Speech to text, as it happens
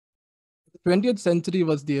20th century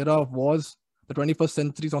was the era of wars. The 21st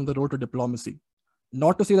century is on the road to diplomacy.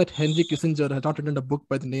 Not to say that Henry Kissinger has not written a book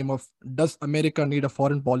by the name of Does America Need a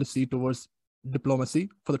Foreign Policy Towards Diplomacy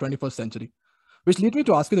for the 21st Century? Which leads me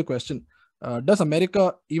to ask you the question, does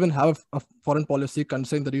America even have a foreign policy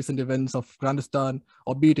concerning the recent events of Afghanistan,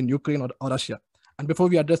 or be it in Ukraine or Russia? And before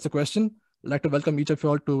we address the question, I'd like to welcome each of you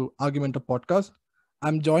all to Argumentor podcast.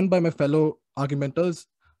 I'm joined by my fellow argumenters,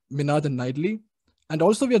 Minaj and Naidli. And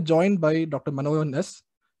also we are joined by Dr. Manoharan N.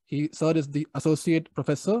 He, sir, is the Associate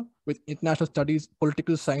Professor with International Studies,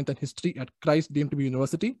 Political Science and History at Christ deemed to be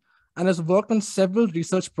University, and has worked on several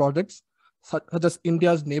research projects such as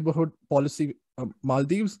India's neighborhood policy,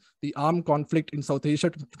 Maldives, the armed conflict in South Asia,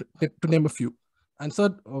 to name a few. And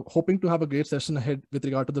sir, hoping to have a great session ahead with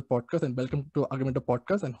regard to the podcast, and welcome to Argumentor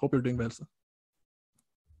podcast, and hope you're doing well, sir.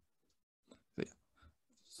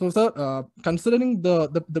 So, sir, considering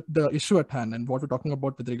the issue at hand and what we're talking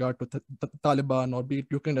about with regard to the Taliban or be it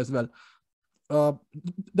Ukraine as well,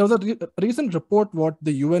 there was a recent report what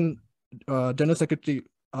the UN General Secretary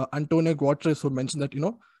Antonio Guterres, who mentioned that,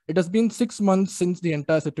 it has been 6 months since the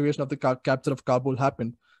entire situation of the capture of Kabul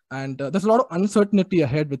happened. And there's a lot of uncertainty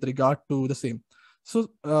ahead with regard to the same. So,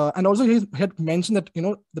 and also he had mentioned that,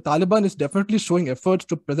 the Taliban is definitely showing efforts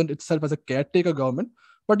to present itself as a caretaker government,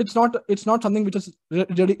 but it's not something which is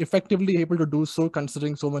really effectively able to do so,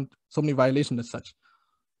 considering so many violations as such.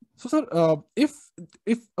 So, sir,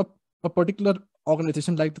 if a particular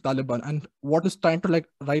organization like the Taliban and what is trying to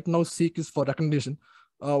right now seek is for recognition,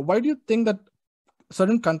 why do you think that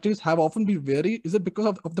certain countries have often been wary? Is it because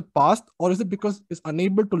of the past, or is it because it's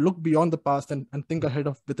unable to look beyond the past and think ahead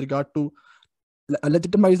of with regard to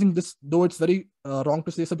legitimizing this, though it's very wrong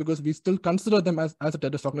to say so, because we still consider them as a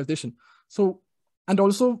terrorist organization. So, and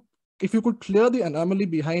also, if you could clear the anomaly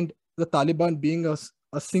behind the Taliban being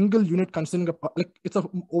a single unit, considering it's a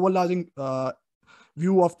overlarging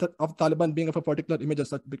view of Taliban being of a particular image as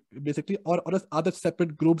such, basically, or as other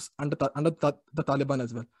separate groups under the Taliban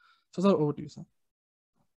as well. So, sir, over to you, sir.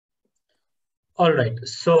 All right.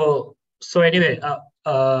 So anyway,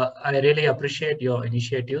 I really appreciate your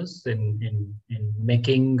initiatives in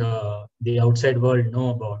making the outside world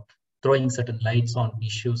know about, throwing certain lights on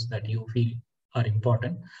issues that you feel are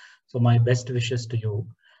important. So my best wishes to you.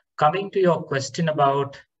 Coming to your question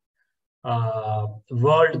about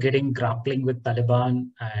world grappling with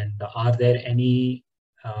Taliban, and are there any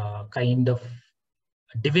kind of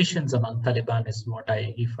divisions among Taliban, is what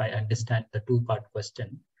if I understand the two-part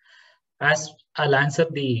question. As I'll answer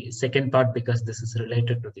the second part because this is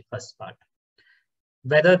related to the first part.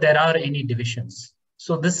 Whether there are any divisions.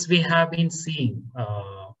 So this we have been seeing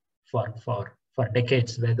for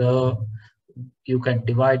decades, whether you can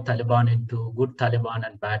divide Taliban into good Taliban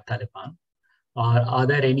and bad Taliban, or are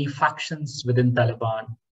there any factions within Taliban,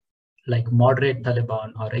 like moderate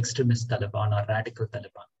Taliban or extremist Taliban or radical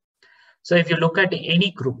Taliban. So if you look at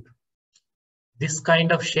any group, this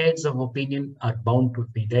kind of shades of opinion are bound to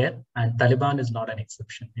be there, and Taliban is not an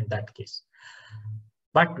exception in that case.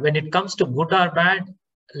 But when it comes to good or bad,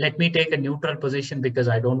 let me take a neutral position, because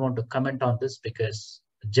I don't want to comment on this, because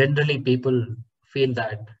generally people feel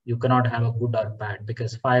that you cannot have a good or bad,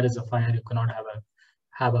 because fire is a fire. You cannot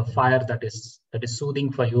have a fire that is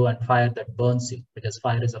soothing for you and fire that burns you, because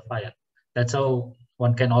fire is a fire. That's how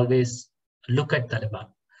one can always look at Taliban,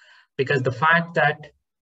 because the fact that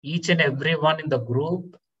each and every one in the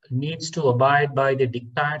group needs to abide by the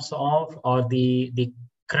diktats of, or the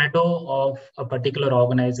credo of a particular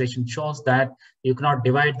organization shows that you cannot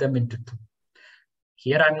divide them into two.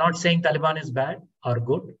 Here, I'm not saying Taliban is bad or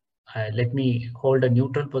good. Let me hold a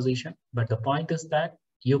neutral position. But the point is that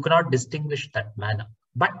you cannot distinguish that manner.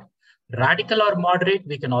 But radical or moderate,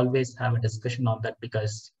 we can always have a discussion on that,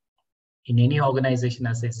 because in any organization,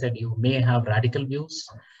 as I said, you may have radical views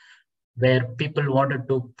where people wanted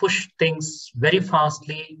to push things very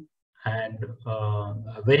fastly and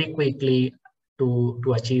very quickly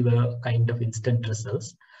to achieve a kind of instant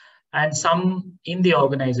results. And some in the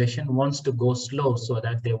organization wants to go slow, so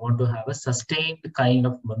that they want to have a sustained kind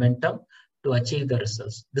of momentum to achieve the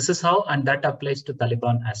results. This is how, and that applies to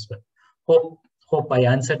Taliban as well. Hope I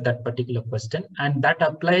answered that particular question. And that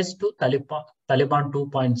applies to Taliban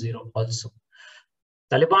 2.0 also.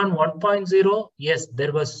 Taliban 1.0, yes,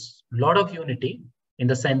 there was a lot of unity in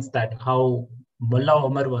the sense that how Mullah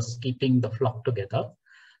Omar was keeping the flock together.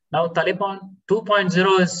 Now, Taliban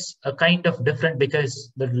 2.0 is a kind of different,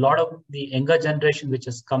 because there's a lot of the younger generation which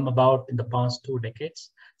has come about in the past 2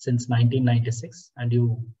 decades, since 1996. And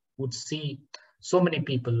you would see so many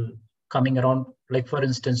people coming around, like for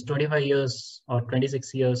instance, 25 years or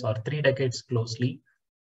 26 years or 3 decades closely.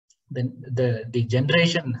 then the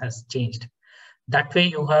generation has changed. That way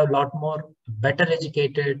you have a lot more better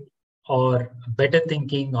educated or better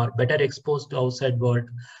thinking or better exposed to outside world.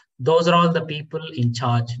 Those are all the people in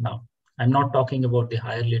charge now. I'm not talking about the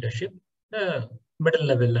higher leadership, the middle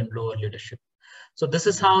level and lower leadership. So this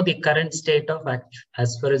is how the current state of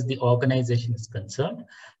as far as the organization is concerned,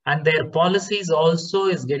 and their policies also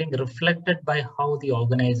is getting reflected by how the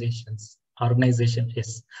organization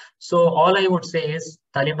is. So all I would say is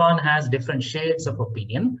Taliban has different shades of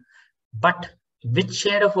opinion, but which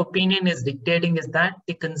shade of opinion is dictating is that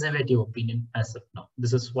the conservative opinion as of now.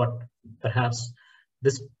 This is what perhaps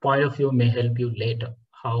this point of view may help you later,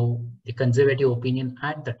 how the conservative opinion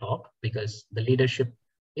at the top, because the leadership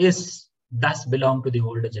is thus belong to the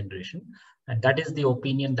older generation, and that is the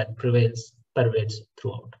opinion that pervades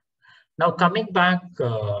throughout. Now coming back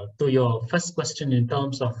to your first question in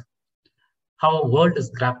terms of how world is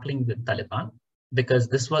grappling with Taliban, because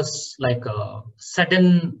this was like a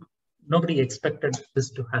sudden, nobody expected this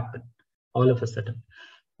to happen all of a sudden.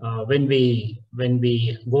 When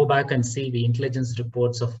we go back and see the intelligence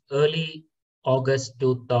reports of early August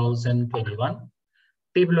 2021,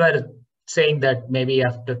 people were saying that maybe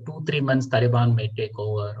after 2-3 months Taliban may take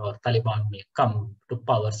over or Taliban may come to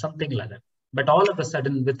power, something like that. But all of a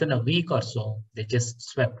sudden, within a week or so, they just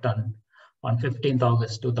swept on 15th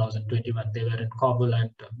August 2021. They were in Kabul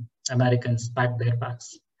and Americans packed their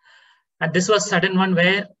bags. And this was sudden one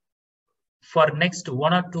where for next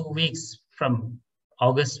 1 or 2 weeks from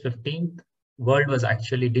August 15th, world was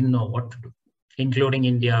actually didn't know what to do, including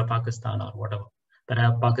India, Pakistan or whatever.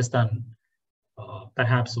 Perhaps Pakistan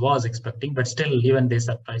perhaps was expecting, but still even they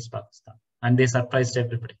surprised Pakistan and they surprised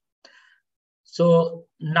everybody. So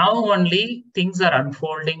now only things are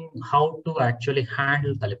unfolding how to actually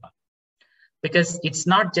handle Taliban, because it's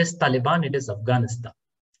not just Taliban, it is Afghanistan.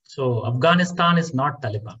 So Afghanistan is not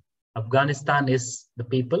Taliban. Afghanistan is the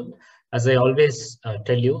people. As I always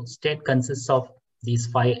tell you, state consists of these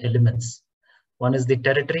 5 elements. One is the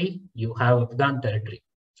territory, you have Afghan territory.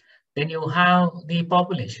 Then you have the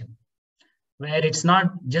population, where it's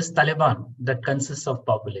not just Taliban that consists of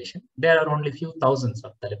population. There are only few thousands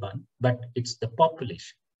of Taliban, but it's the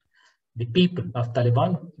population, the people of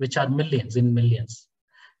Taliban, which are millions in millions.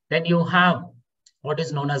 Then you have what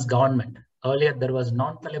is known as government. Earlier there was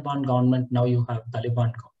non-Taliban government, now you have Taliban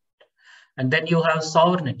government. And then you have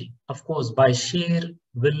sovereignty, of course, by sheer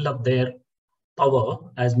will of their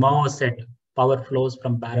power. As Mao said, power flows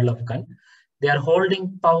from barrel of gun. They are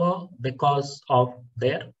holding power because of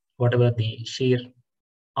their whatever the sheer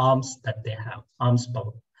arms that they have, arms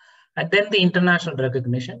power. And then the international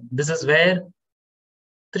recognition. This is where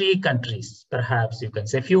 3 countries, perhaps you can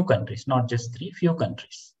say few countries, not just 3, few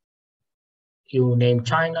countries. You name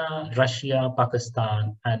China, Russia,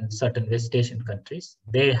 Pakistan, and certain West Asian countries.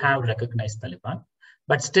 They have recognized Taliban,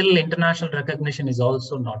 but still international recognition is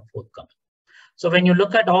also not forthcoming. So when you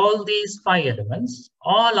look at all these 5 elements,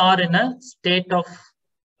 all are in a state of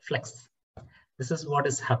flux. This is what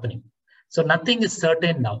is happening. So nothing is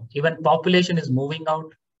certain now. Even population is moving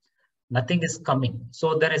out. Nothing is coming.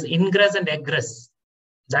 So there is ingress and egress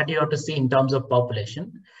that you have to see in terms of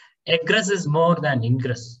population. Egress is more than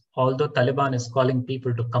ingress. Although Taliban is calling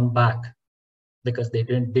people to come back because they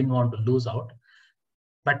didn't want to lose out.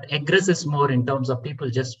 But egress is more in terms of people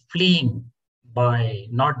just fleeing by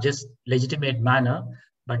not just legitimate manner,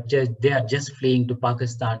 but they are just fleeing to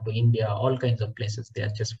Pakistan, to India, all kinds of places. They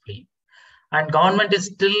are just fleeing. And government is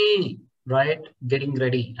still, right, getting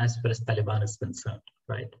ready as far as Taliban is concerned,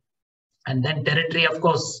 right? And then territory, of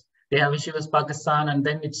course, they have issue with Pakistan, and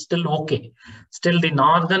then it's still okay. Still the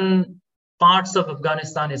northern parts of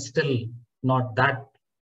Afghanistan is still not that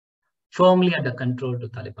firmly under control to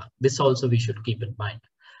Taliban. This also we should keep in mind.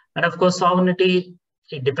 And of course, sovereignty,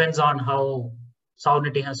 it depends on how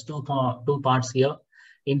sovereignty has two parts here.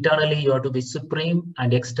 Internally, you have to be supreme,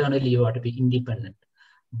 and externally, you have to be independent.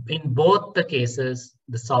 In both the cases,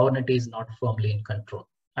 the sovereignty is not firmly in control.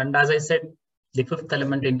 And as I said, the 5th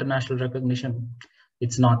element, international recognition,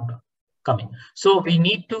 it's not coming. So we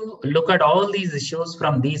need to look at all these issues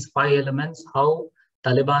from these 5 elements, how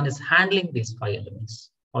Taliban is handling these 5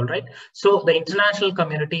 elements. All right. So the international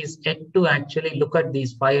community is yet to actually look at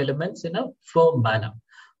these 5 elements in a firm manner.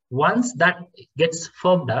 Once that gets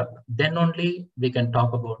firmed up, then only we can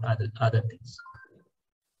talk about other things.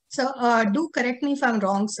 So do correct me if I'm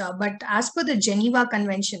wrong, sir, but as per the Geneva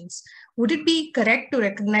Conventions, would it be correct to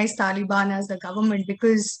recognize Taliban as the government?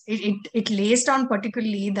 Because it lays down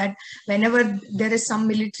particularly that whenever there is some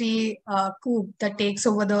military coup that takes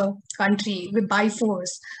over the country by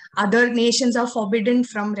force, other nations are forbidden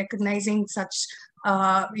from recognizing such,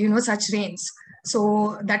 such reigns.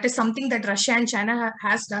 So that is something that Russia and China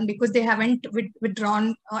has done, because they haven't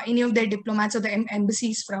withdrawn any of their diplomats or the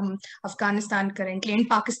embassies from Afghanistan currently, and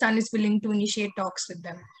Pakistan is willing to initiate talks with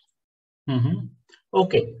them.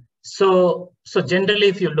 Okay, so generally,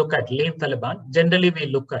 if you look at leave Taliban, generally we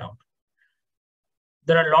look around.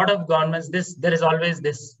 There are a lot of governments. There is always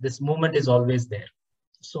this movement is always there.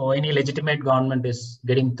 So any legitimate government is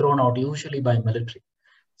getting thrown out, usually by military.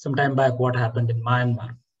 Sometime back, what happened in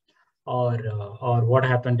Myanmar, or what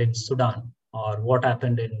happened in Sudan, or what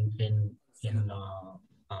happened in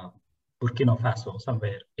Burkina Faso,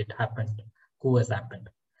 somewhere it happened. Coup has happened.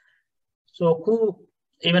 So coup,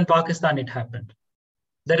 even Pakistan, it happened.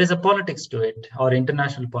 There is a politics to it, or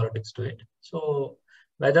international politics to it. So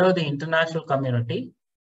whether the international community,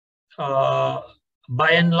 by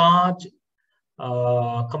and large,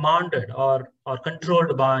 commanded or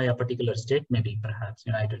controlled by a particular state, maybe perhaps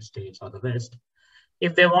United States or the West,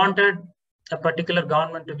 if they wanted a particular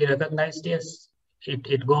government to be recognized, yes,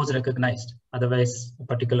 it goes recognized. Otherwise, a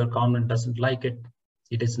particular government doesn't like it,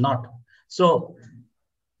 it is not. So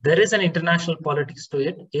there is an international politics to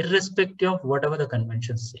it, irrespective of whatever the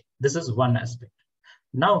conventions say. This is one aspect.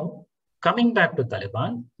 Now, coming back to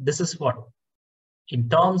Taliban, this is what, in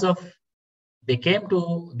terms of they came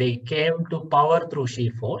to power through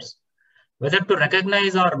sheer force. Whether to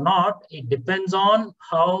recognize or not, it depends on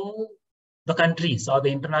how the countries or the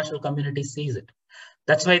international community sees it.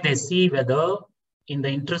 That's why they see whether, in the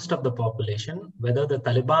interest of the population, whether the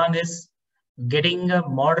Taliban is getting a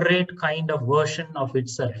moderate kind of version of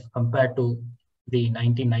itself compared to the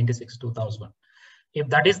 1996-2001. If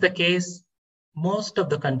that is the case, most of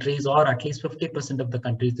the countries, or at least 50% of the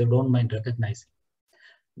countries, they don't mind recognizing.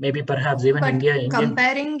 Maybe perhaps even India.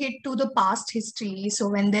 Comparing it to the past history, so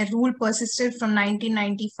when their rule persisted from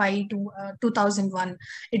 1995 to 2001,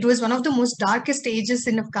 it was one of the most darkest ages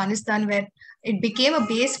in Afghanistan, where it became a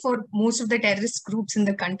base for most of the terrorist groups in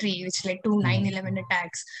the country, which led to 9/11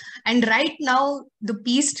 attacks. And right now, the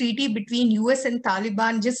peace treaty between US and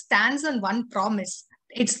Taliban just stands on one promise.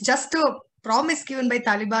 It's just a promise given by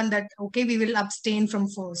Taliban that, okay, we will abstain from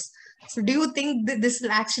force. So do you think that this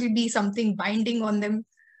will actually be something binding on them?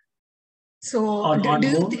 So don't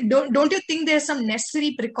you think there's some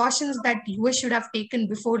necessary precautions that US should have taken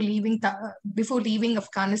before leaving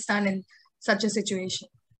Afghanistan in such a situation?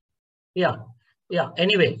 Yeah.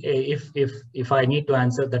 Anyway, if I need to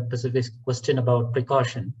answer that specific question about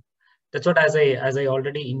precaution, that's what, as I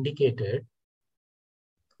already indicated,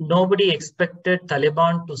 nobody expected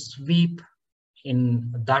Taliban to sweep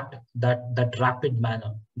in that rapid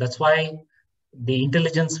manner. That's why the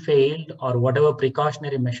intelligence failed, or whatever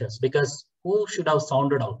precautionary measures, because who should have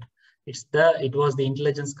sounded out? It was the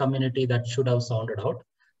intelligence community that should have sounded out,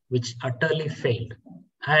 which utterly failed.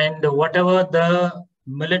 And whatever the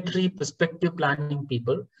military perspective planning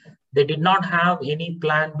people, they did not have any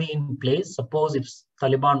plan B in place. Suppose if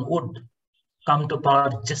Taliban would come to power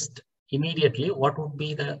just immediately, what would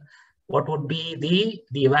be the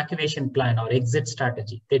evacuation plan or exit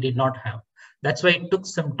strategy? They did not have. That's why it took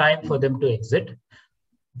some time for them to exit.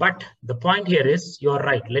 But the point here is, you're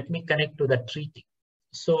right. Let me connect to the treaty.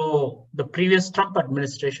 So the previous Trump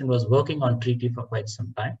administration was working on treaty for quite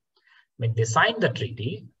some time. When they signed the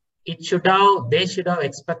treaty, they should have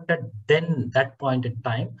expected then that point in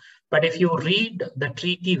time. But if you read the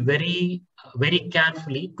treaty very, very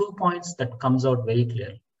carefully, 2 points that comes out very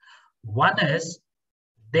clearly. One is,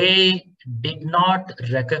 they did not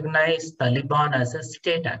recognize Taliban as a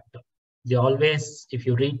state actor. They always, if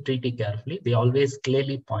you read treaty carefully, they always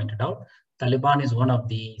clearly pointed out Taliban is one of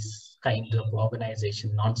these kinds of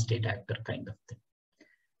organization, non-state actor kind of thing.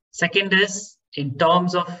 Second is, in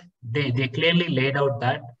terms of, they clearly laid out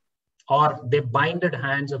that, or they binded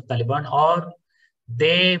hands of Taliban, or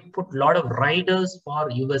they put a lot of riders for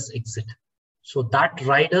US exit. So that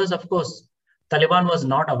riders, of course, Taliban was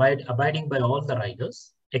not abiding by all the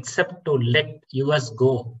riders, except to let US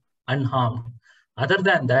go unharmed. Other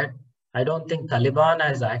than that, I don't think Taliban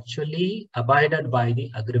has actually abided by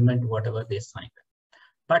the agreement, whatever they signed.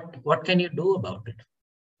 But what can you do about it?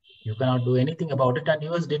 You cannot do anything about it, and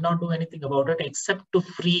US did not do anything about it except to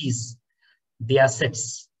freeze the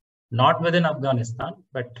assets, not within Afghanistan,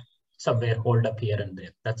 but somewhere hold up here and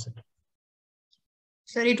there. That's it.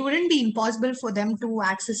 Sir, it wouldn't be impossible for them to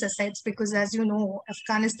access assets, because, as you know,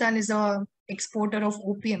 Afghanistan is a exporter of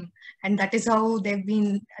opium, and that is how they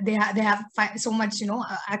have so much,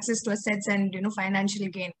 access to assets and, financial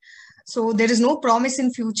gain. So there is no promise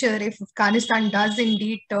in future if Afghanistan does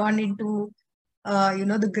indeed turn into,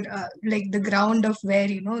 the ground of where,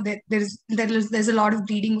 there's a lot of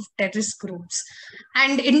breeding of terrorist groups,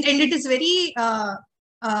 and it is very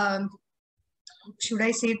should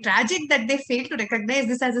I say, tragic that they failed to recognize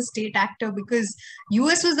this as a state actor, because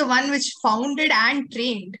US was the one which founded and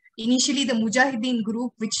trained initially the Mujahideen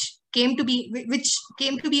group, which came to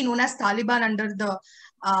be known as Taliban under the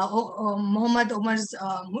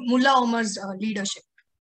Mullah Omar's leadership.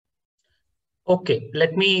 Okay,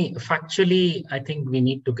 let me factually, I think we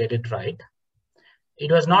need to get it right.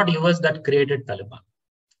 It was not US that created Taliban.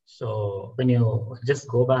 So when you just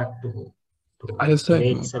go back to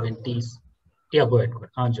late 70s. Yeah, go ahead.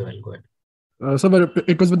 Joel, go ahead. So but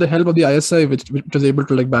it was with the help of the ISI which was able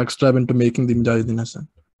to like backstab into making the Mujahideen.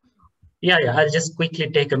 Yeah. I'll just quickly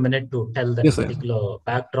take a minute to tell that particular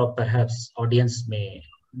backdrop. Perhaps audience may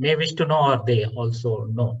wish to know, or they also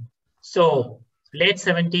know. So late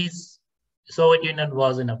 70s, Soviet Union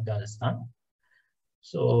was in Afghanistan.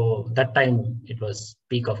 So that time it was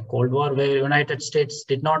peak of Cold War, where United States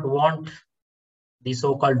did not want the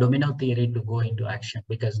so-called domino theory to go into action,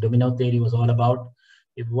 because domino theory was all about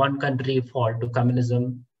if one country fall to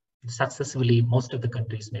communism successfully, most of the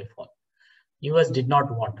countries may fall. US did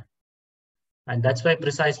not want. And that's why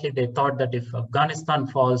precisely they thought that if Afghanistan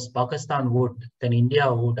falls, Pakistan would, then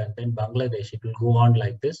India would, and then Bangladesh. It will go on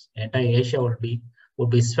like this. Entire Asia would be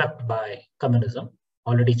swept by communism.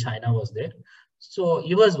 Already China was there. So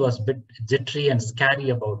US was a bit jittery and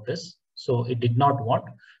scary about this. So it did not want.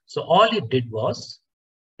 So all it did was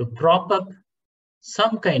to prop up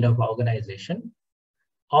some kind of organization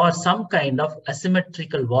or some kind of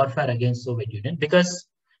asymmetrical warfare against Soviet Union, because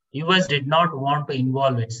US did not want to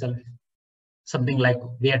involve itself something like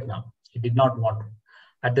Vietnam. It did not want.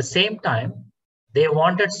 At the same time, they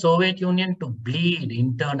wanted Soviet Union to bleed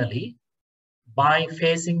internally by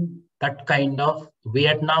facing that kind of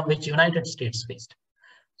Vietnam which United States faced.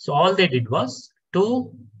 So all they did was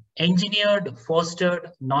to engineered,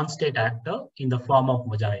 fostered non-state actor in the form of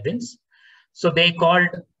Mujahideens. So they called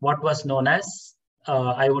what was known as,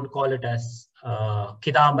 I would call it as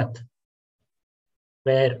Kidamat,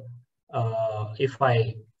 where if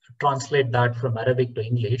I translate that from Arabic to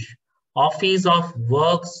English, Office of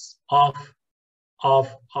Works of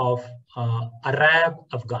Arab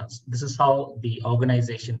Afghans. This is how the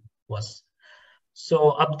organization was.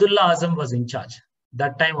 So Abdullah Azam was in charge.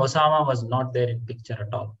 That time Osama was not there in picture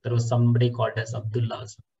at all. There was somebody called as Abdullah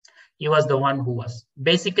Azam. He was the one who was.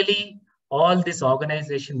 Basically, all this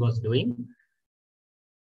organization was doing,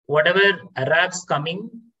 whatever Arabs coming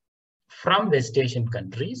from West Asian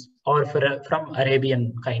countries or from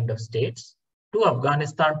Arabian kind of states to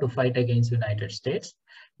Afghanistan to fight against United States,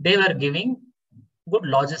 they were giving good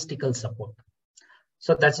logistical support.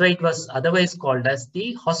 So that's why it was otherwise called as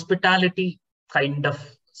the hospitality kind of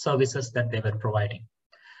services that they were providing.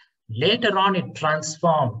 Later on, it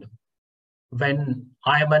transformed when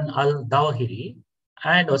Ayman al-Zawahiri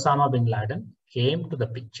and Osama bin Laden came to the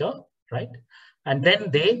picture, right? And then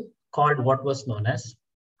they called what was known as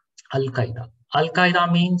Al-Qaeda.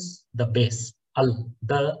 Al-Qaeda means the base.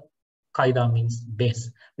 The Qaeda means base,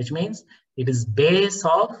 which means it is base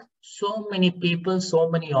of so many people, so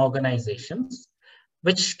many organizations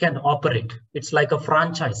which can operate. It's like a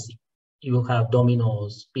franchisee. You have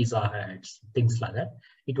Domino's, Pizza Huts, things like that.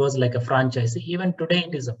 It was like a franchisee. Even today,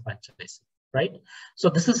 it is a franchisee, right? So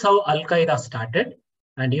this is how Al-Qaeda started.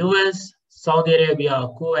 And US, Saudi Arabia,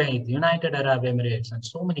 Kuwait, United Arab Emirates, and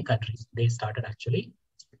so many countries, they started actually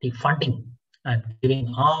funding and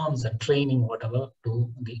giving arms and training, whatever,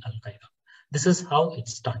 to the Al-Qaeda. This is how it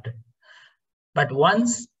started. But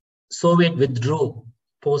once Soviet withdrew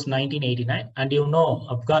post 1989, and you know,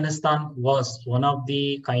 Afghanistan was one of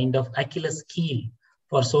the kind of Achilles heel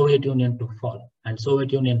for Soviet Union to fall, and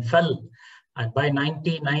Soviet Union fell. And by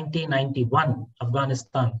 1990-91,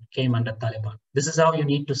 Afghanistan came under Taliban. This is how you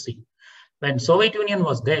need to see. When Soviet Union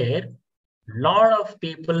was there, a lot of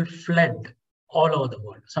people fled all over the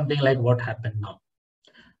world, something like what happened now.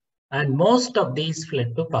 And most of these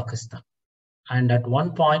fled to Pakistan. And at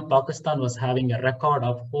one point, Pakistan was having a record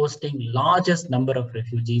of hosting largest number of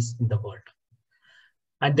refugees in the world.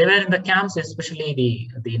 And they were in the camps, especially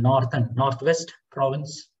the north and northwest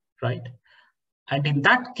province, right? And in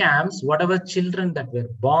that camps, whatever children that were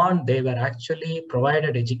born, they were actually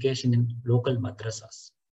provided education in local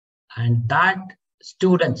madrasas. And that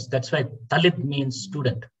students, that's why Talib means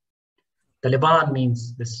student. Taliban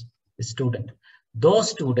means this student. Those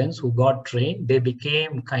students who got trained, they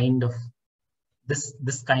became kind of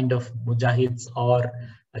this kind of mujahids or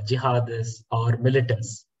jihadists or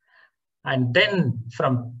militants. And then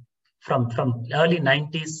from early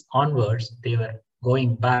 90s onwards, they were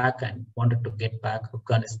going back and wanted to get back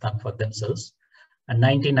Afghanistan for themselves. And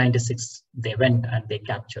 1996, they went and they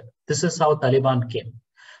captured. This is how Taliban came.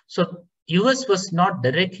 So US was not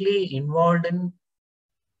directly involved in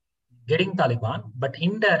getting Taliban, but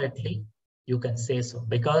indirectly, you can say so,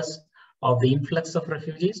 because of the influx of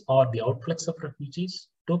refugees or the outflux of refugees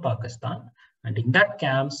to Pakistan. And in that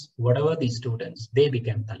camps, whatever the students, they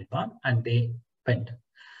became Taliban and they went.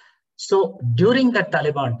 So during that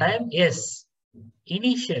Taliban time, yes,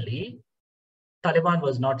 initially, Taliban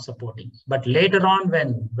was not supporting. But later on,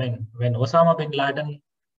 when Osama bin Laden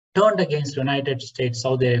turned against United States,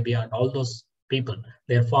 Saudi Arabia, and all those people,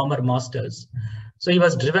 their former masters, so he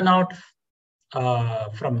was driven out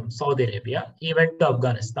from Saudi Arabia. He went to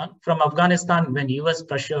Afghanistan. From Afghanistan, when US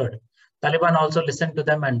pressured, Taliban also listened to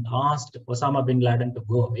them and asked Osama bin Laden to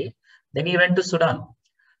go away. Then he went to Sudan.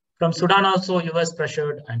 From Sudan also, US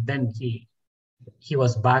pressured, and then he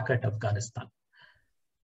was back at Afghanistan.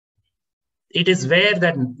 It is where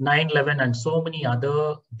that 9/11 and so many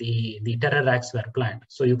other the terror acts were planned.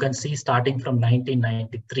 So you can see starting from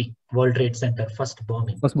 1993, World Trade Center first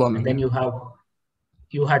bombing. And then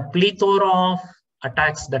you had plethora of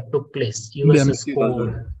attacks that took place. USS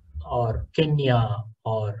Cole or Kenya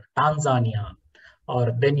or Tanzania,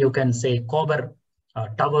 or then you can say Kobar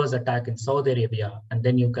Towers attack in Saudi Arabia, and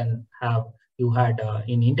then you had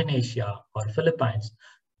in Indonesia or Philippines,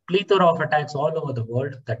 plethora of attacks all over the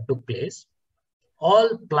world that took place, all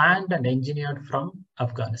planned and engineered from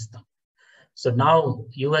Afghanistan. So now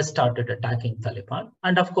US started attacking Taliban,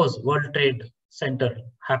 and of course World Trade Center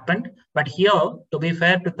happened. But here, to be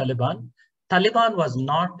fair to Taliban was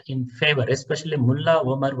not in favor, especially Mullah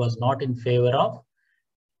Omar was not in favor of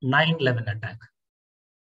 9/11 attack.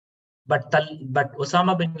 But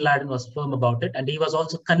Osama bin Laden was firm about it, and he was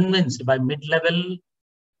also convinced by mid-level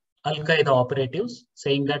Al-Qaeda operatives,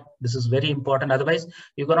 saying that this is very important. Otherwise,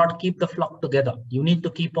 you cannot keep the flock together. You need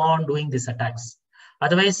to keep on doing these attacks.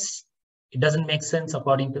 Otherwise, it doesn't make sense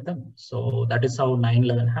according to them. So that is how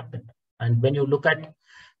 9/11 happened. And when you look at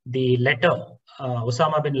the letter,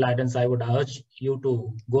 Osama bin Laden's, I would urge you to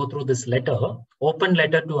go through this letter, open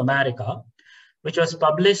letter to America, which was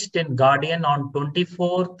published in Guardian on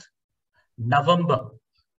 24th November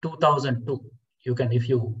 2002. You can, if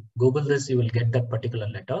you Google this, you will get that particular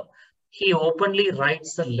letter. He openly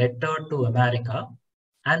writes a letter to America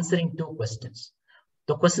answering two questions.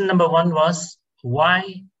 The question number one was,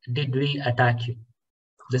 why did we attack you?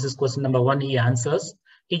 This is question number one. He answers.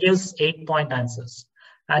 He gives 8-point answers.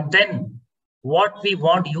 And then what we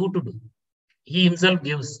want you to do. He himself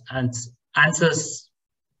gives answers,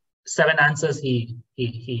 7 answers he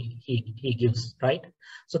gives, right?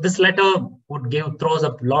 So this letter would throws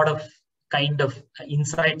up a lot of kind of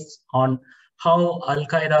insights on how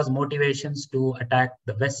Al-Qaeda's motivations to attack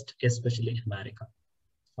the West, especially America.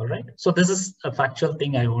 All right. So this is a factual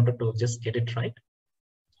thing. I wanted to just get it right.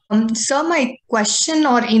 Sir, my question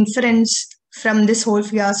or inference from this whole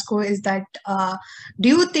fiasco is that do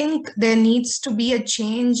you think there needs to be a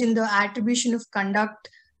change in the attribution of conduct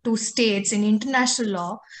to states in international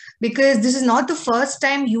law? Because this is not the first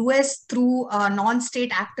time US through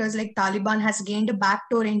non-state actors like Taliban has gained a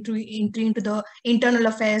backdoor entry into the internal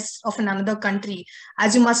affairs of another country.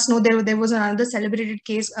 As you must know, there was another celebrated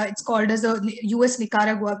case. It's called as the US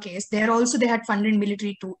Nicaragua case. There also they had funded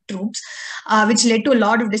military troops, which led to a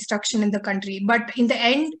lot of destruction in the country. But in the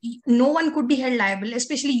end, no one could be held liable,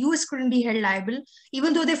 especially US couldn't be held liable,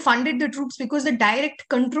 even though they funded the troops, because the direct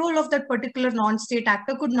control of that particular non-state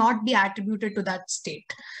actor could not be attributed to that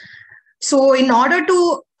state. So in order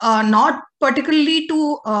to not particularly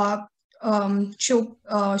to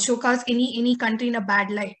showcase any country in a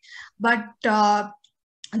bad light, but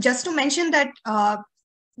just to mention that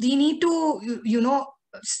we need to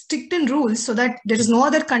strict in rules so that there is no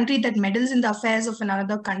other country that meddles in the affairs of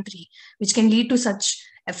another country, which can lead to such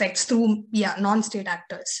effects through non-state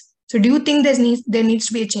actors. So do you think there needs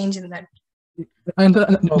to be a change in that? And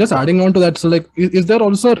just adding on to that, so like, is there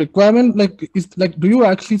also a requirement? Do you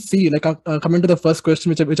actually see, like, coming to the first question,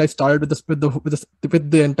 which I started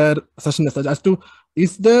with the entire session as to,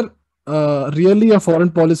 is there really a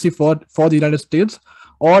foreign policy for the United States,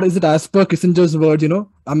 or is it as per Kissinger's words,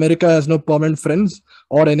 America has no permanent friends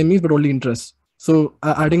or enemies, but only interests? So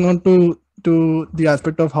adding on to the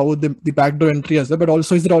aspect of how the backdoor entry as well, but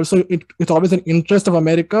also is it also it's always an interest of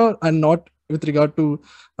America and not with regard to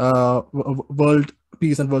world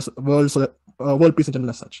peace and world peace in general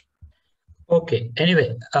as such? Okay.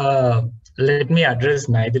 Anyway, let me address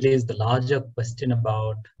the larger question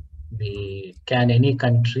about can any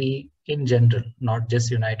country in general, not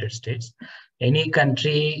just United States, any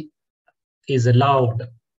country is allowed,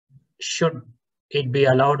 should it be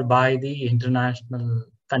allowed by the international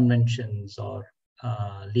conventions or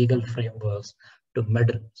legal frameworks to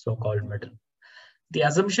meddle, so-called meddle? The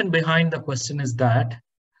assumption behind the question is that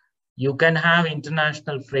you can have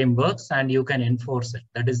international frameworks and you can enforce it.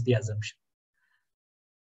 That is the assumption.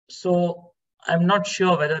 So I'm not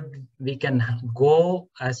sure whether we can go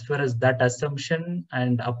as far as that assumption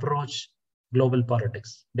and approach global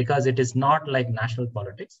politics, because it is not like national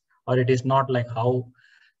politics, or it is not like how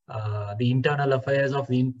the internal affairs of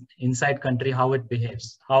the inside country, how it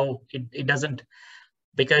behaves, how it doesn't,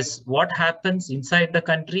 because what happens inside the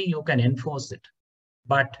country, you can enforce it.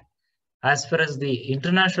 But as far as the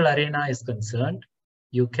international arena is concerned,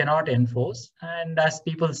 you cannot enforce. And as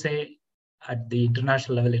people say, at the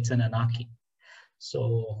international level, it's an anarchy.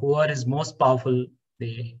 So whoever is most powerful,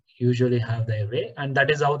 they usually have their way. And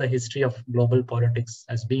that is how the history of global politics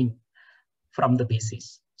has been from the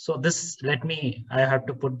BCs. So this, I have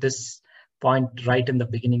to put this point right in the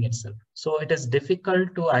beginning itself. So it is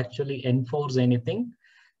difficult to actually enforce anything.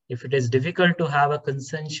 If it is difficult to have a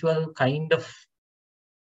consensual kind of,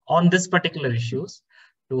 on this particular issues,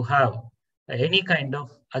 to have any kind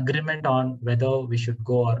of agreement on whether we should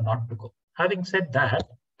go or not to go. Having said that,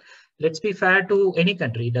 let's be fair to any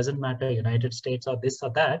country. It doesn't matter, United States or this or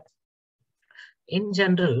that. In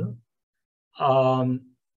general,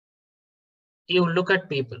 you look at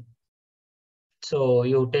people. So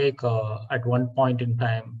you take at one point in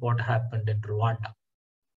time what happened in Rwanda,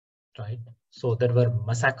 right? So there were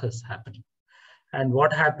massacres happening. And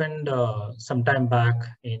what happened some time back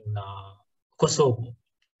in Kosovo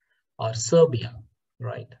or Serbia,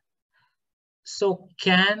 right? So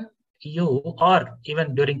can you, or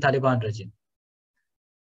even during Taliban regime,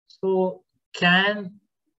 so can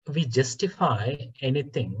we justify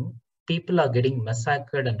anything? People are getting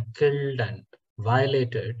massacred and killed and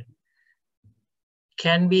violated.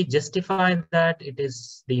 Can we justify that it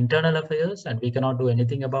is the internal affairs and we cannot do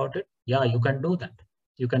anything about it? Yeah, you can do that.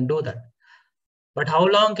 You can do that. But how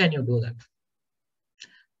long can you do that?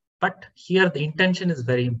 But here the intention is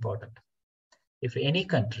very important. If any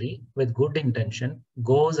country with good intention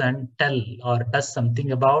goes and tell or does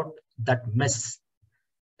something about that mess,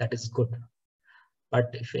 that is good. But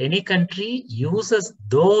if any country uses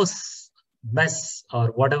those mess or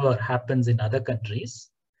whatever happens in other countries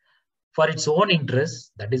for its own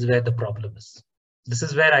interests, that is where the problem is. This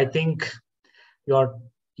is where I think you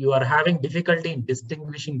are having difficulty in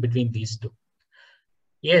distinguishing between these two.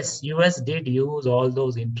 Yes, US did use all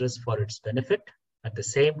those interests for its benefit. At the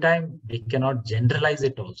same time, we cannot generalize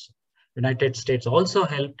it also. United States also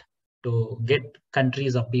helped to get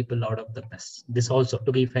countries or people out of the mess. This also,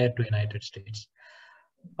 to be fair to United States.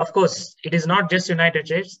 Of course, it is not just United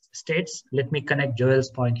States. Let me connect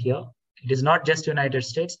Joel's point here. It is not just United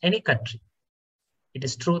States, any country. It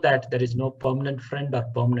is true that there is no permanent friend or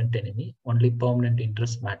permanent enemy. Only permanent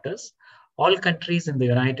interest matters. All countries in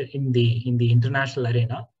the international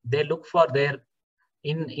arena, they look for their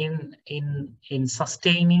in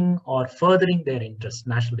sustaining or furthering their interests,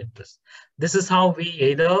 national interests. This is how we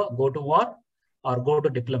either go to war or go to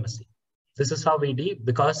diplomacy. This is how we do,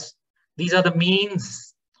 because these are the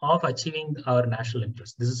means of achieving our national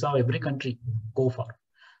interests. This is how every country go for.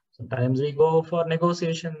 Sometimes we go for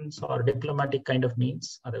negotiations or diplomatic kind of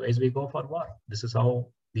means. Otherwise, we go for war. This is how,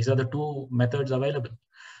 these are the two methods available.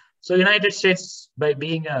 So United States, by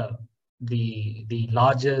being the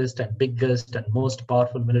largest and biggest and most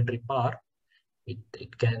powerful military power,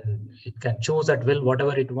 it can choose at will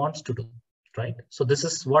whatever it wants to do, right? So this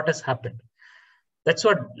is what has happened. That's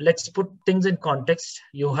what, let's put things in context.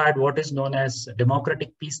 You had what is known as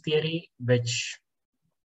democratic peace theory, which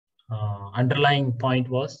underlying point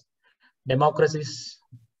was democracies,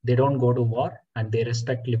 they don't go to war and they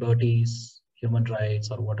respect liberties, human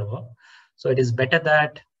rights or whatever. So it is better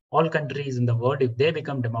that all countries in the world, if they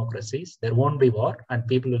become democracies, there won't be war and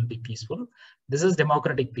people will be peaceful. This is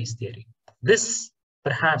democratic peace theory. This,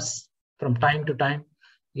 perhaps from time to time,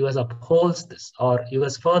 US upholds this, or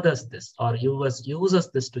US furthers this, or US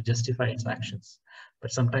uses this to justify its actions.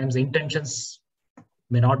 But sometimes intentions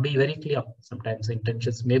may not be very clear. Sometimes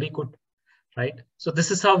intentions may be good, right? So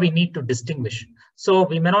this is how we need to distinguish. So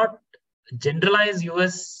we may not generalize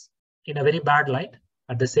US in a very bad light.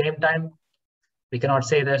 At the same time, we cannot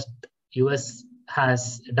say that US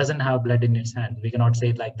doesn't have blood in its hand. We cannot say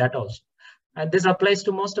it like that also. And this applies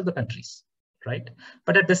to most of the countries, right?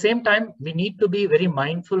 But at the same time, we need to be very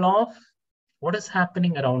mindful of what is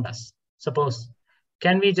happening around us. Suppose,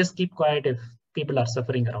 can we just keep quiet if people are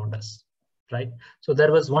suffering around us, right? So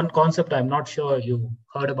there was one concept, I'm not sure you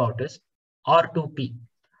heard about this, R2P.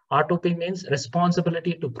 R2P means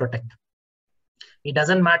responsibility to protect. It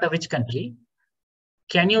doesn't matter which country.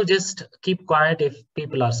 Can you just keep quiet if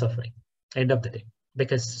people are suffering? End of the day,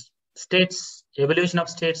 because states, evolution of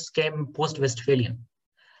states came post-Westphalian,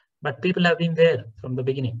 but people have been there from the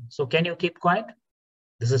beginning. So can you keep quiet?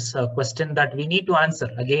 This is a question that we need to answer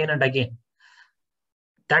again and again.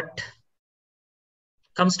 That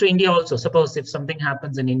comes to India also. Suppose if something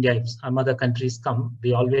happens in India, if some other countries come,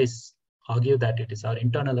 we always argue that it is our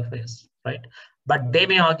internal affairs, right? But they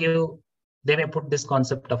may argue, they may put this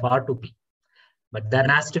concept of R2P, but there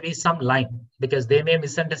has to be some line, because they may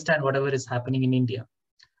misunderstand whatever is happening in India,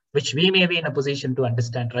 which we may be in a position to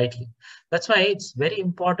understand rightly. That's why it's very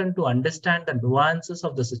important to understand the nuances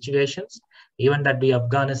of the situations, even that be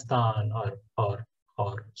Afghanistan or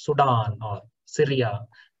Sudan or Syria.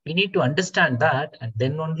 We need to understand that, and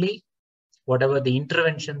then only whatever the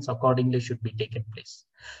interventions accordingly should be taken place.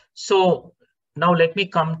 So now let me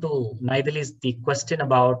come to Naidali's the question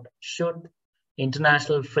about should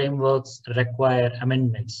international frameworks require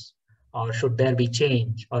amendments, or should there be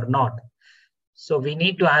change or not? So we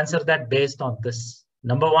need to answer that based on this.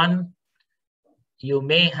 Number one, you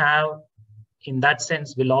may have, in that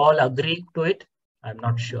sense, will all agree to it? I'm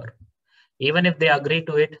not sure. Even if they agree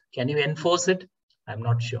to it, can you enforce it? I'm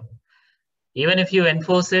not sure. Even if you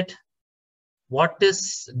enforce it, what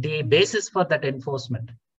is the basis for that enforcement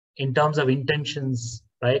in terms of intentions,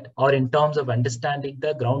 right? Or in terms of understanding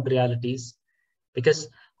the ground realities? Because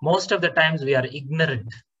most of the times we are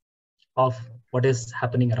ignorant of what is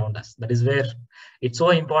happening around us. That is where it's so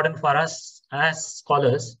important for us as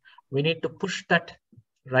scholars. We need to push that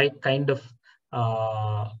right kind of,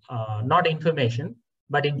 not information,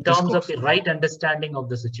 but in terms of the right understanding of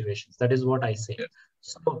the situations. That is what I say. Yeah.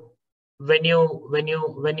 So when you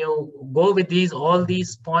go with all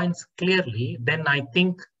these points clearly, then I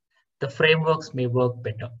think the frameworks may work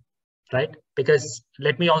better, right? Because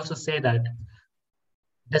let me also say that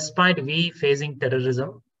despite we facing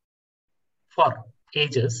terrorism for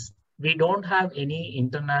ages, we don't have any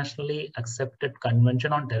internationally accepted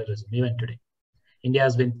convention on terrorism even today. India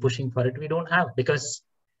has been pushing for it. We don't have, because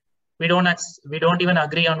we don't even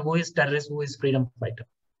agree on who is terrorist, who is freedom fighter,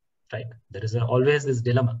 right? There is always this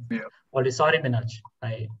dilemma. Yeah. Sorry, Minaj.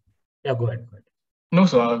 Yeah, go ahead. No,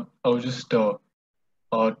 so I was just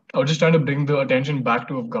trying to bring the attention back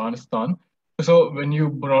to Afghanistan. So when you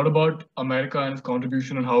brought about America and its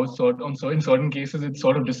contribution and how it's in certain cases it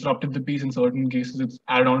sort of disrupted the peace, in certain cases it's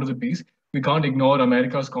added on to the peace, we can't ignore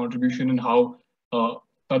America's contribution in how the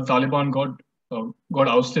Taliban got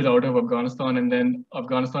ousted out of Afghanistan, and then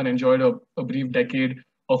Afghanistan enjoyed a brief decade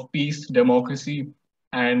of peace, democracy,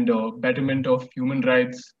 and betterment of human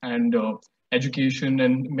rights and education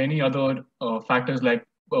and many other factors like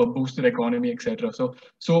boosted economy, etc.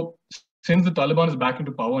 So since the Taliban is back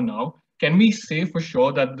into power now, can we say for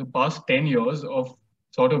sure that the past 10 years of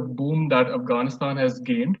sort of boom that Afghanistan has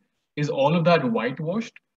gained, is all of that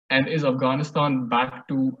whitewashed, and is Afghanistan back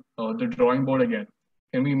to the drawing board again?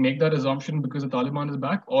 Can we make that assumption because the Taliban is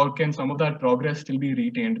back, or can some of that progress still be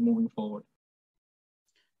retained moving forward?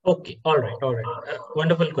 Okay, all right.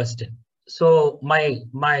 Wonderful question. So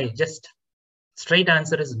my just straight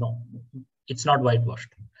answer is no. It's not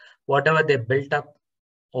whitewashed. Whatever they built up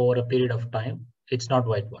over a period of time, it's not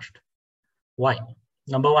whitewashed. Why?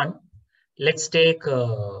 Number one, let's take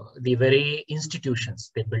the very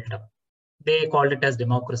institutions they built up. They called it as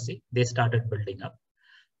democracy. They started building up.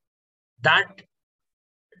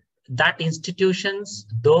 That institutions,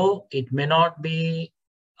 though it may not be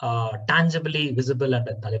tangibly visible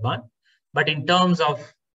under Taliban, but in terms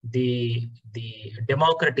of the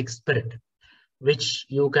democratic spirit, which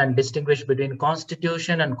you can distinguish between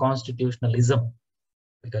constitution and constitutionalism,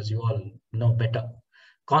 because you all know better.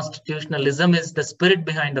 Constitutionalism is the spirit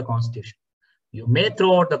behind the constitution. You may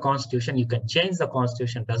throw out the constitution, you can change the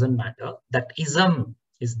constitution, doesn't matter. That ism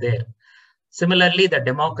is there. Similarly, the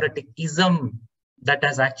democratic ism that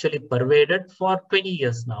has actually pervaded for 20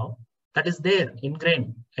 years now, that is there,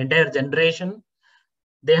 ingrained. Entire generation,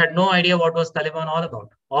 they had no idea what was Taliban all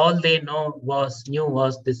about. All they knew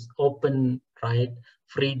was this open, right,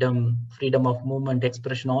 freedom of movement,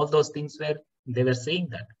 expression, all those things where they were saying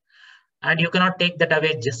that. And you cannot take that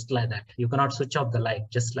away just like that. You cannot switch off the light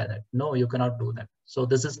just like that. No, you cannot do that. So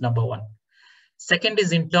this is number one. Second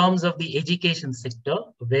is in terms of the education sector,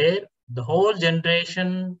 where the whole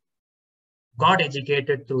generation got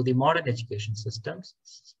educated through the modern education systems.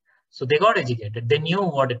 So they got educated. They knew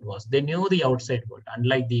what it was. They knew the outside world,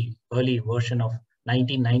 unlike the early version of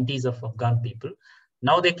 1990s of Afghan people.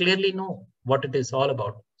 Now they clearly know what it is all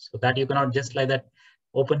about. So that you cannot just like that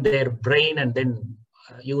open their brain and then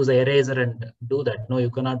use an eraser and do that. No, you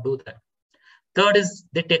cannot do that. Third is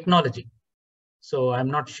the technology. So I'm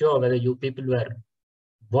not sure whether you people were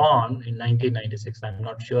born in 1996. I'm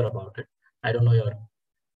not sure about it. I don't know your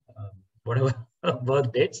whatever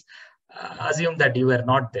birth dates, assume that you were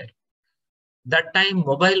not there. That time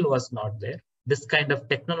mobile was not there. This kind of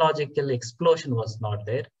technological explosion was not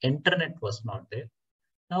there. Internet was not there.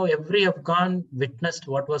 Now every Afghan witnessed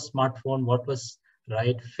what was smartphone, what was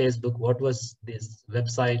Facebook, what was this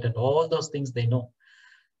website, and all those things they know.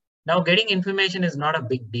 Now getting information is not a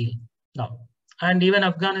big deal now. And even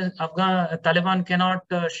Taliban cannot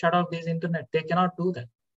shut off this internet. They cannot do that.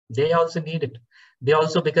 They also need it. They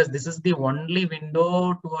also, because this is the only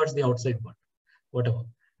window towards the outside world, whatever.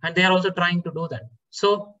 And they are also trying to do that.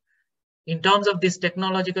 So in terms of this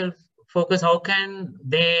technological focus, how can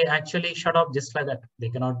they actually shut off just like that? They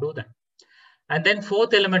cannot do that. And then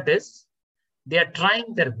fourth element is they are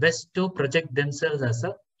trying their best to project themselves as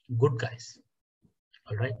a good guys.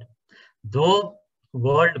 All right. Though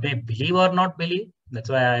world may believe or not believe, that's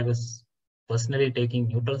why I was personally taking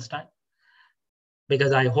neutral stand,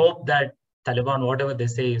 because I hope that Taliban, whatever they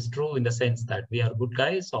say is true in the sense that we are good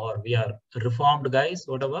guys or we are reformed guys,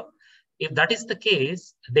 whatever. If that is the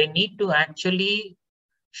case, they need to actually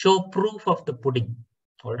show proof of the pudding.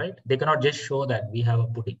 All right. They cannot just show that we have a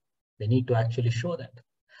pudding. They need to actually show that.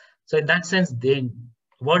 So in that sense, the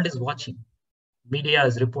world is watching. Media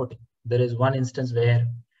is reporting. There is one instance where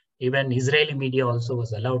even Israeli media also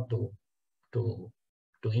was allowed to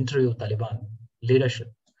interview Taliban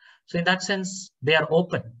leadership. So in that sense, they are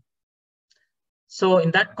open. So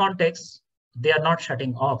in that context, they are not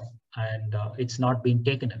shutting off, and it's not being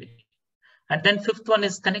taken away. And then fifth one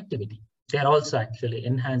is connectivity. They are also actually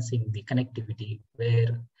enhancing the connectivity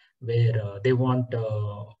where they want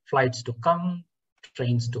flights to come,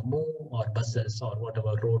 trains to move, or buses or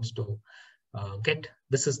whatever roads to get.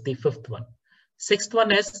 This is the fifth one. Sixth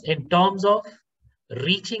one is in terms of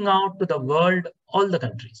reaching out to the world, all the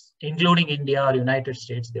countries, including India or United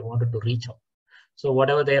States, they wanted to reach out. So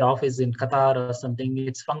whatever their office in Qatar or something,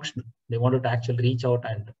 it's functional. They wanted to actually reach out,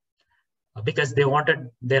 and because they wanted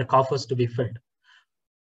their coffers to be filled.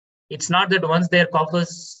 It's not that once their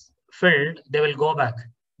coffers filled, they will go back,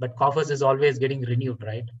 but coffers is always getting renewed,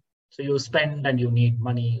 right? So you spend and you need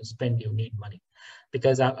money, you spend, you need money.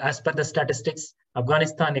 Because as per the statistics,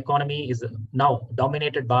 Afghanistan economy is now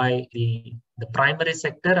dominated by the primary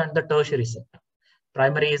sector and the tertiary sector.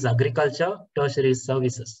 Primary is agriculture, tertiary is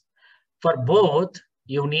services. For both,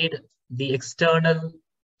 you need the external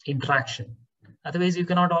interaction. Otherwise, you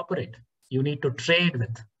cannot operate. You need to trade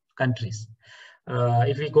with countries.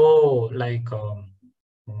 If we go like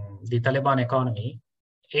the Taliban economy,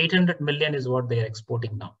 800 million is what they are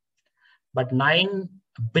exporting now. But 9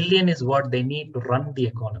 billion is what they need to run the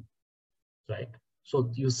economy, right? So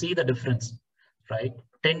you see the difference, right?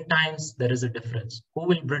 10 times there is a difference. Who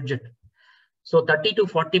will bridge it? So 30 to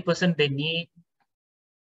 40% they need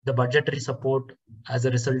the budgetary support as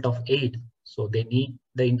a result of aid. So they need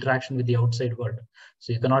the interaction with the outside world.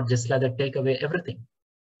 So you cannot just let that take away everything,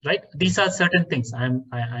 right? These are certain things.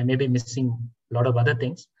 I may be missing a lot of other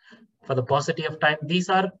things. For the paucity of time, these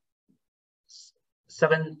are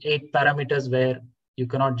 7, 8 parameters where you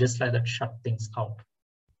cannot just let that shut things out.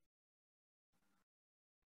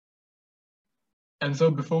 And so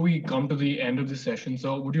before we come to the end of this session,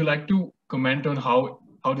 so would you like to comment on how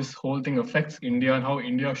this whole thing affects India and how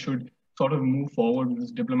India should sort of move forward with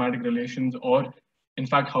its diplomatic relations, or in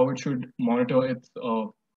fact, how it should monitor its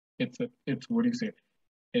what do you say,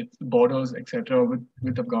 its borders, etc.,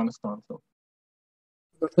 with Afghanistan? So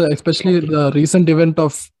especially the recent event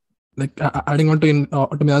of like adding on to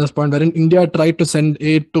Manoharan's point, wherein India tried to send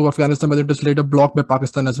aid to Afghanistan, but it was later blocked by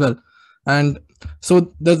Pakistan as well. And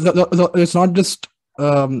so it's not just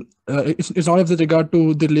it's not with regard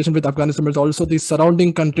to the relation with Afghanistan, but it's also the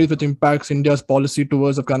surrounding countries which impacts India's policy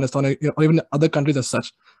towards Afghanistan or even other countries as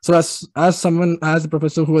such. So as someone, as a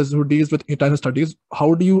professor who deals with international studies,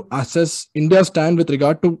 how do you assess India's stand with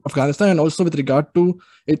regard to Afghanistan and also with regard to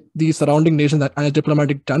the surrounding nations and its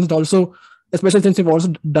diplomatic channels, and also especially since you've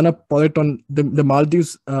also done a project on the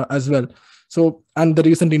Maldives as well. So, and the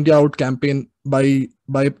recent India Out campaign by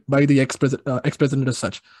the ex-president as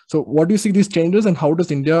such. So what do you see these changes, and how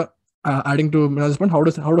does India, adding to Manoharan's point, how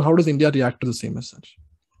does India react to the same as such?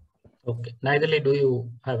 Okay. Naidali, do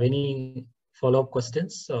you have any follow-up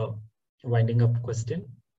questions? Winding up question?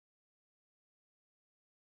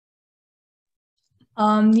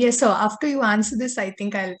 Yes, so after you answer this, I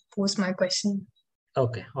think I'll post my question.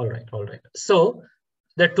 Okay, all right. So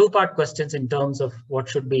the two-part questions in terms of what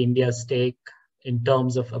should be India's take in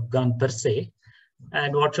terms of Afghan per se,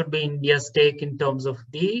 and what should be India's take in terms of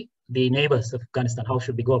the neighbors of Afghanistan. How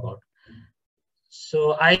should we go about?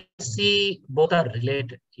 So I see both are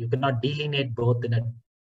related. You cannot delineate both in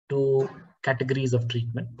two categories of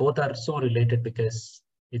treatment. Both are so related because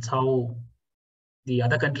It's how the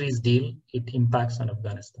other countries deal, it impacts on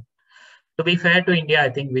Afghanistan. To be fair to India, I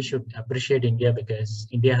think we should appreciate India because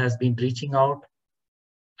India has been reaching out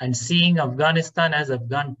and seeing Afghanistan as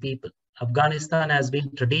Afghan people. Afghanistan has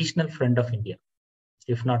been traditional friend of India,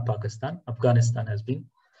 if not Pakistan. Afghanistan has been.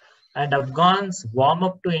 And Afghans warm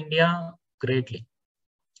up to India greatly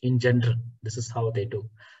in general. This is how they do.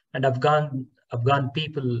 And Afghan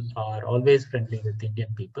people are always friendly with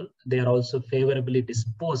Indian people. They are also favorably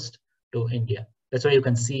disposed to India. That's why you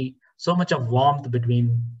can see so much of warmth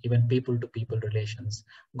between even people to people relations,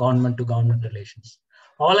 government to government relations.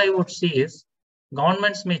 All I would see is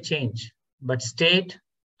governments may change, but state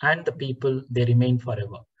and the people, they remain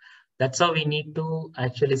forever. That's how we need to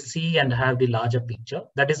actually see and have the larger picture.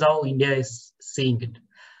 That is how India is seeing it.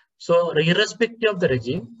 So irrespective of the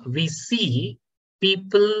regime, we see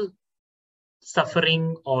people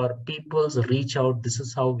suffering or people's reach out. This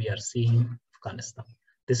is how we are seeing Afghanistan.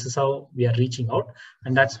 This is how we are reaching out.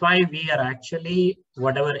 And that's why we are actually,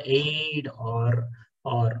 whatever aid or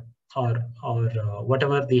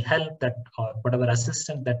whatever the help that, or whatever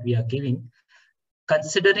assistance that we are giving,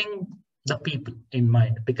 considering the people in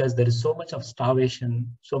mind, because there is so much of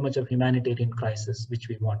starvation, so much of humanitarian crisis, which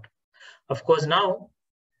we want. Of course, now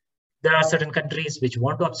there are certain countries which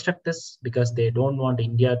want to obstruct this because they don't want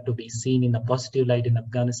India to be seen in a positive light in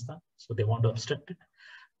Afghanistan. So they want to obstruct it.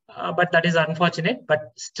 But that is unfortunate,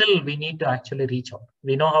 but still we need to actually reach out.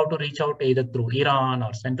 We know how to reach out either through Iran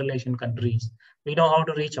or Central Asian countries. We know how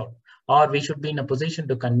to reach out, or we should be in a position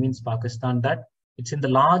to convince Pakistan that it's in the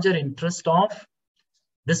larger interest of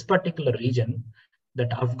this particular region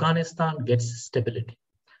that Afghanistan gets stability.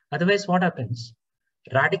 Otherwise, what happens?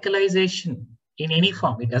 Radicalization in any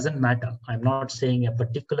form, it doesn't matter. I'm not saying a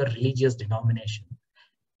particular religious denomination.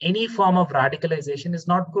 Any form of radicalization is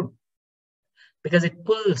not good because it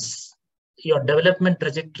pulls your development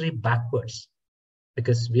trajectory backwards,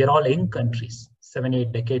 because we are all young countries,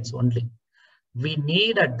 7-8 decades only. We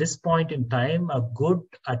need at this point in time a good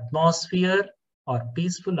atmosphere or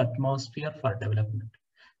peaceful atmosphere for development,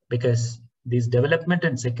 because this development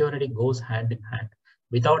and security goes hand in hand.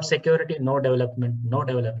 Without security, no development, no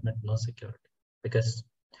development, no security. Because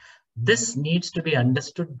this needs to be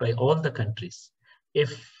understood by all the countries.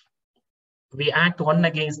 If we act one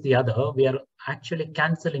against the other, we are actually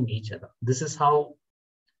canceling each other. This is how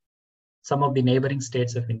some of the neighboring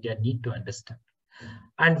states of India need to understand.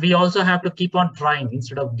 And we also have to keep on trying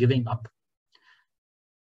instead of giving up.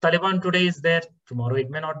 Taliban today is there, tomorrow it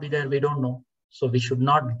may not be there, we don't know. So we should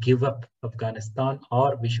not give up Afghanistan,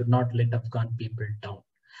 or we should not let Afghan people down,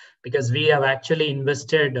 because we have actually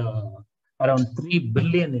invested around 3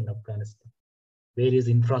 billion in Afghanistan, various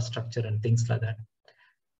infrastructure and things like that.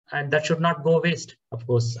 And that should not go waste. Of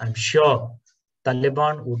course, I'm sure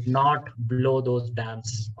Taliban would not blow those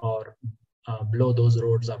dams or blow those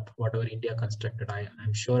roads up, whatever India constructed.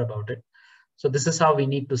 I'm sure about it. So this is how we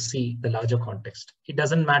need to see the larger context. It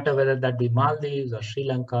doesn't matter whether that be Maldives or Sri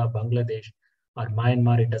Lanka, Bangladesh, or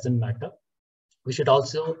Myanmar, it doesn't matter. We should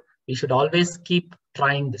always keep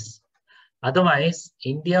trying this. Otherwise,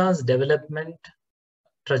 India's development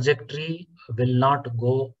trajectory will not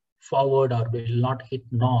go forward or will not hit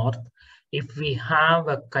north if we have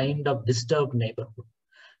a kind of disturbed neighborhood,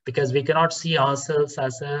 because we cannot see ourselves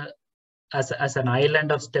as an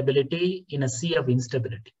island of stability in a sea of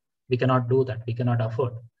instability. We cannot do that. We cannot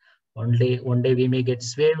afford. One day we may get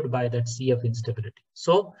swayed by that sea of instability.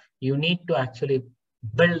 So you need to actually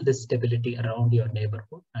build this stability around your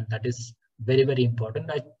neighborhood, and that is very, very important.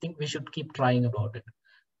 I think we should keep trying about it.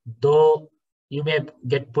 Though you may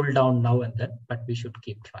get pulled down now and then, but we should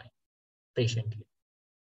keep trying patiently.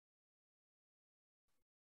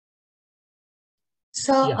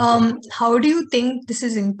 So, Yeah. how do you think this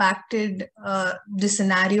has impacted the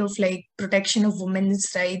scenario of like protection of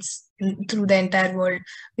women's rights through the entire world?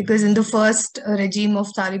 Because in the first regime of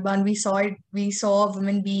Taliban, we saw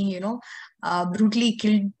women being, brutally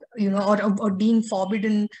killed, or being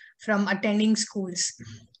forbidden from attending schools.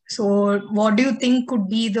 So, what do you think could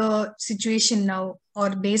be the situation now,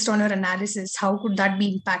 or based on your analysis, how could that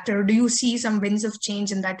be impacted? Or do you see some winds of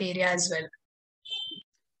change in that area as well?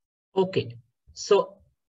 Okay. So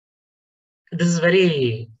this is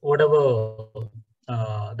very,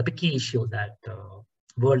 the picky issue that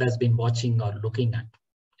world has been watching or looking at.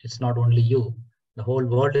 It's not only you, the whole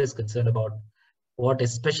world is concerned about what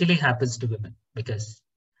especially happens to women, because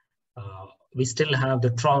we still have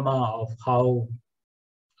the trauma of how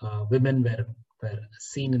women were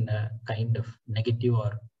seen in a kind of negative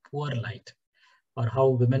or poor light, or how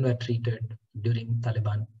women were treated during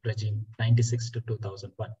Taliban regime 96 to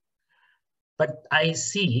 2001. But I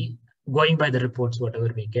see going by the reports,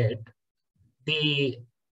 whatever we get, the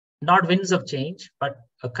not winds of change, but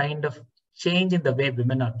a kind of change in the way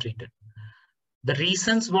women are treated. The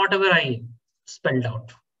reasons, whatever I spelled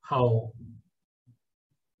out, how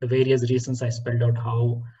the various reasons I spelled out,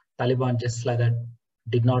 how Taliban just like that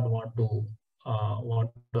did not want to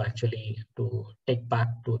actually to take back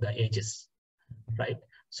to the ages, right?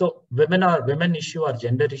 So women issue or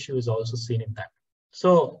gender issue is also seen in that.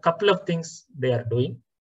 So a couple of things they are doing.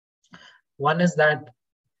 One is that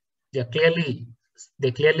they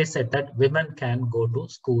clearly said that women can go to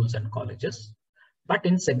schools and colleges, but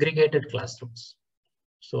in segregated classrooms.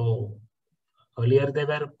 So earlier they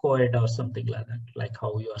were co-ed or something like that, like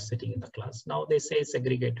how you are sitting in the class. Now they say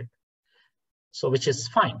segregated. So which is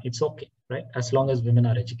fine, it's okay, right? As long as women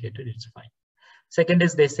are educated, it's fine. Second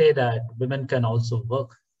is they say that women can also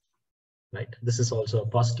work, right? This is also a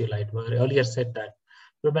positive light, where earlier said that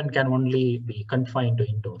women can only be confined to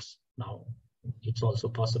indoors. Now it's also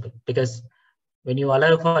possible, because when you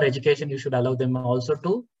allow for education, you should allow them also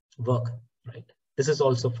to work, right? This is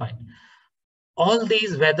also fine. All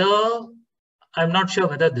these, whether, I'm not sure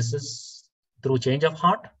whether this is through change of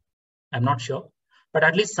heart, I'm not sure, but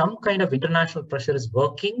at least some kind of international pressure is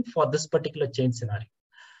working for this particular change scenario.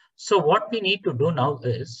 So what we need to do now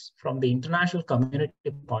is, from the international community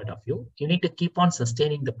point of view, you need to keep on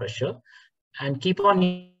sustaining the pressure and keep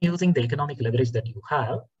on using the economic leverage that you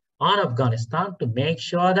have on Afghanistan to make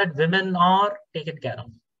sure that women are taken care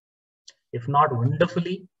of. If not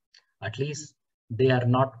wonderfully, at least they are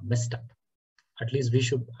not messed up. At least we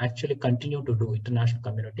should actually continue to do, international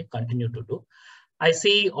community continue to do. I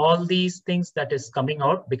see all these things that is coming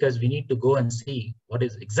out because we need to go and see what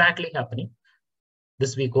is exactly happening.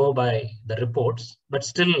 This we go by the reports, but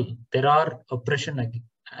still there are oppression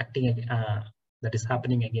acting that is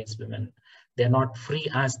happening against women. They're not free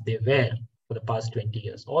as they were for the past 20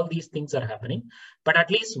 years. All these things are happening, but at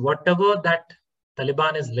least whatever that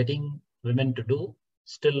Taliban is letting women to do,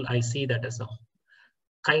 still I see that as a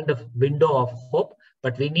kind of window of hope,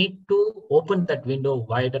 but we need to open that window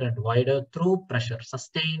wider and wider through pressure,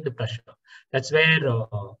 sustained pressure. That's where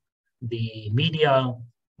the media,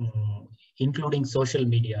 including social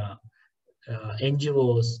media,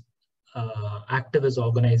 NGOs, activist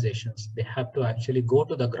organizations, they have to actually go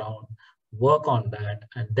to the ground, work on that,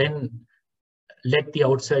 and then let the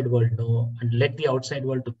outside world know, and let the outside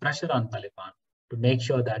world to pressure on Taliban to make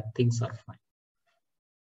sure that things are fine.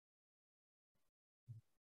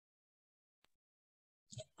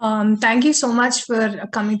 Thank you so much for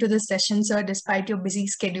coming to this session, sir, despite your busy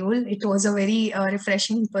schedule. It was a very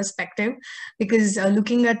refreshing perspective, because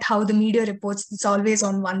looking at how the media reports, it's always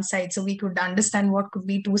on one side. So we could understand what could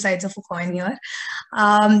be two sides of a coin here.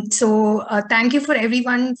 So thank you for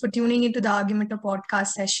everyone for tuning into the Argumentor podcast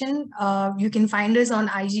session. You can find us on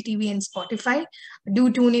IGTV and Spotify.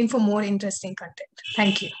 Do tune in for more interesting content.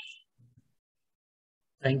 Thank you.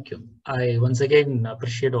 Thank you. I once again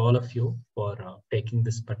appreciate all of you for taking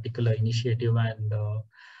this particular initiative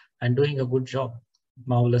and doing a good job,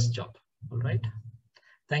 marvelous job. All right.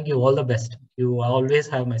 Thank you. All the best. You always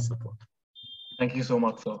have my support. Thank you so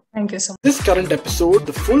much, sir. Thank you so much. This current episode,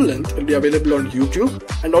 the full length, will be available on YouTube,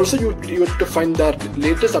 and also you'll be able to find our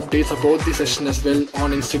latest updates about the session as well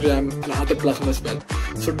on Instagram and other platforms as well.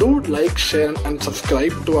 So do like, share, and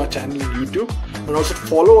subscribe to our channel on YouTube, and also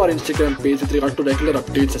follow our Instagram page with regard to regular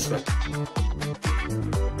updates as well.